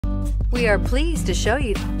We are pleased to show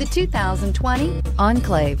you the 2020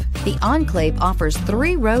 Enclave. The Enclave offers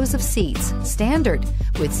 3 rows of seats, standard,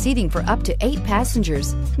 with seating for up to 8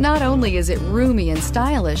 passengers. Not only is it roomy and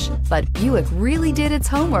stylish, but Buick really did its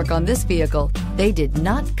homework on this vehicle. They did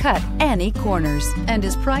not cut any corners and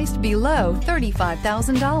is priced below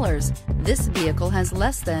 $35,000. This vehicle has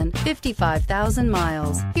less than 55,000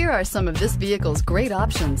 miles. Here are some of this vehicle's great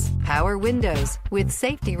options: power windows with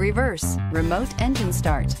safety reverse, remote engine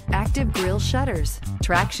start, active grille shutters,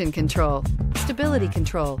 traction control, stability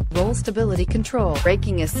control, roll stability control,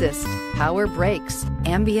 braking assist, power brakes,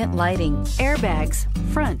 ambient lighting, airbags,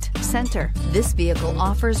 front, center. This vehicle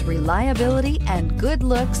offers reliability and good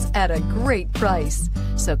looks at a great price.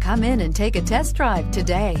 So come in and take a test drive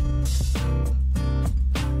today.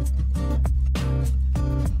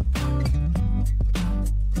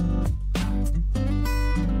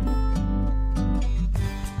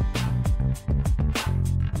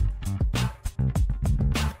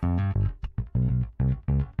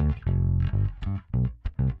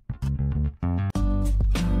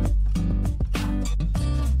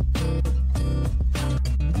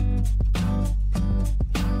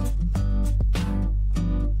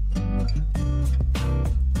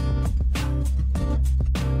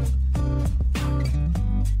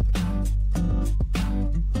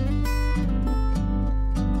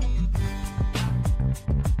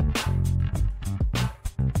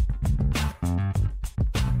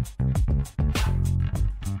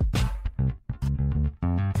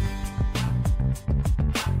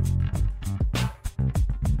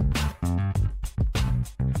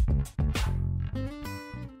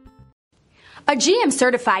 A GM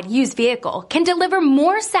certified used vehicle can deliver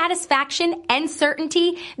more satisfaction and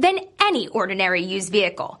certainty than any ordinary used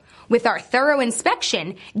vehicle. With our thorough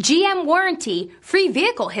inspection, GM warranty, free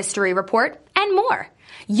vehicle history report, and more.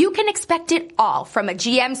 You can expect it all from a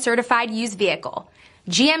GM certified used vehicle.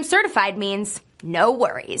 GM certified means no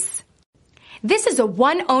worries. This is a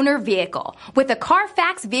one-owner vehicle with a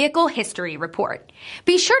Carfax Vehicle History Report.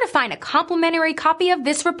 Be sure to find a complimentary copy of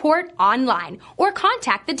this report online or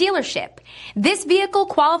contact the dealership. This vehicle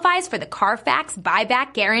qualifies for the Carfax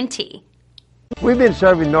Buyback Guarantee. We've been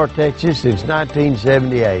serving North Texas since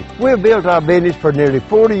 1978. We've built our business for nearly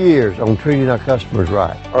 40 years on treating our customers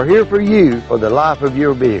right. Are here for you for the life of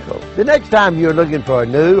your vehicle. The next time you're looking for a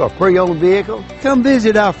new or pre-owned vehicle, come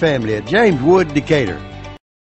visit our family at James Wood, Decatur.